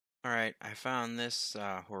Alright, I found this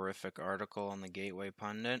horrific article on the Gateway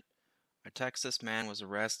Pundit. A Texas man was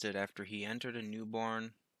arrested after he entered a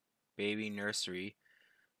newborn baby nursery,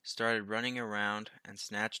 started running around, and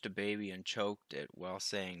snatched a baby and choked it while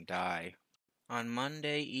saying die. On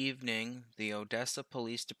Monday evening, the Odessa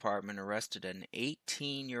Police Department arrested an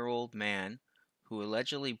 18-year-old man who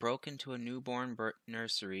allegedly broke into a newborn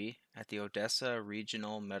nursery at the Odessa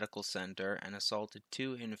Regional Medical Center and assaulted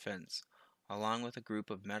two infants, along with a group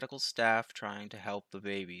of medical staff trying to help the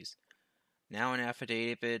babies. Now, an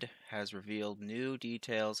affidavit has revealed new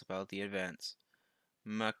details about the events.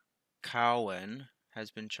 McCowan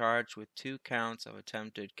has been charged with 2 counts of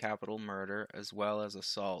attempted capital murder as well as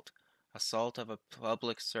assault of a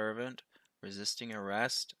public servant, resisting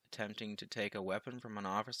arrest, attempting to take a weapon from an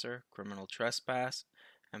officer, criminal trespass,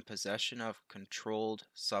 and possession of controlled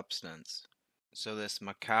substance. So this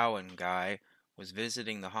McCowan guy was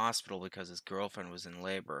visiting the hospital because his girlfriend was in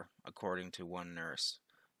labor, according to one nurse.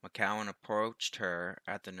 McCowan approached her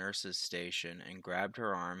at the nurse's station and grabbed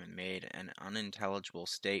her arm and made an unintelligible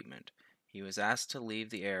statement. He was asked to leave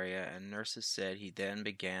the area, and nurses said he then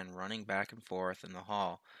began running back and forth in the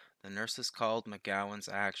hall. The nurses called McGowan's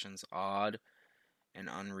actions odd and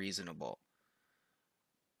unreasonable.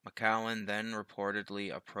 McCowan then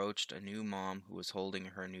reportedly approached a new mom who was holding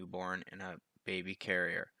her newborn in a baby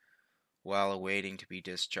carrier while awaiting to be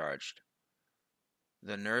discharged.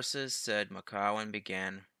 The nurses said McCowan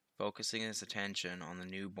began focusing his attention on the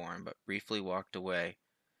newborn but briefly walked away.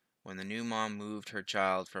 When the new mom moved her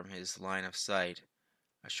child from his line of sight,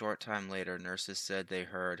 a short time later, nurses said they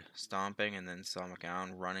heard stomping and then saw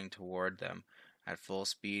McGowan running toward them at full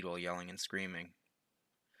speed while yelling and screaming.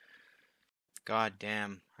 God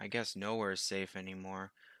damn, I guess nowhere is safe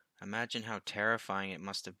anymore. Imagine how terrifying it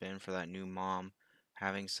must have been for that new mom,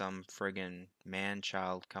 having some friggin'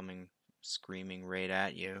 man-child coming screaming right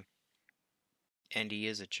at you. And he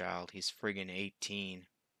is a child, he's friggin' 18.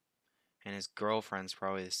 And his girlfriend's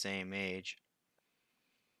probably the same age.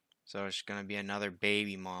 So it's gonna be another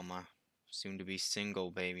baby mama, soon to be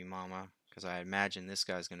single baby mama, because I imagine this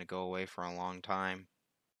guy's gonna go away for a long time.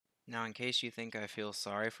 Now, in case you think I feel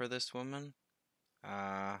sorry for this woman,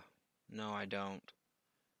 no, I don't.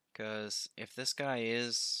 Because if this guy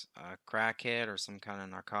is a crackhead or some kind of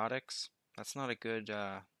narcotics, that's not a good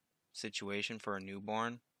situation for a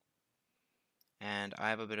newborn. And I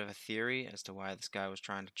have a bit of a theory as to why this guy was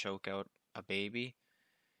trying to choke out a baby.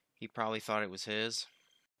 He probably thought it was his.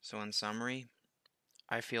 So, in summary,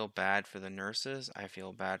 I feel bad for the nurses. I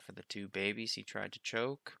feel bad for the two babies he tried to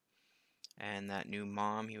choke. And that new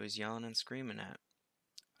mom he was yelling and screaming at.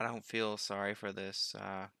 I don't feel sorry for this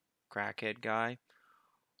crackhead guy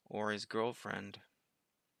or his girlfriend.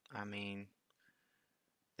 I mean,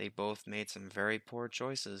 they both made some very poor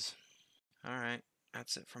choices. Alright,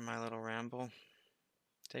 that's it for my little ramble.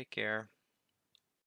 Take care.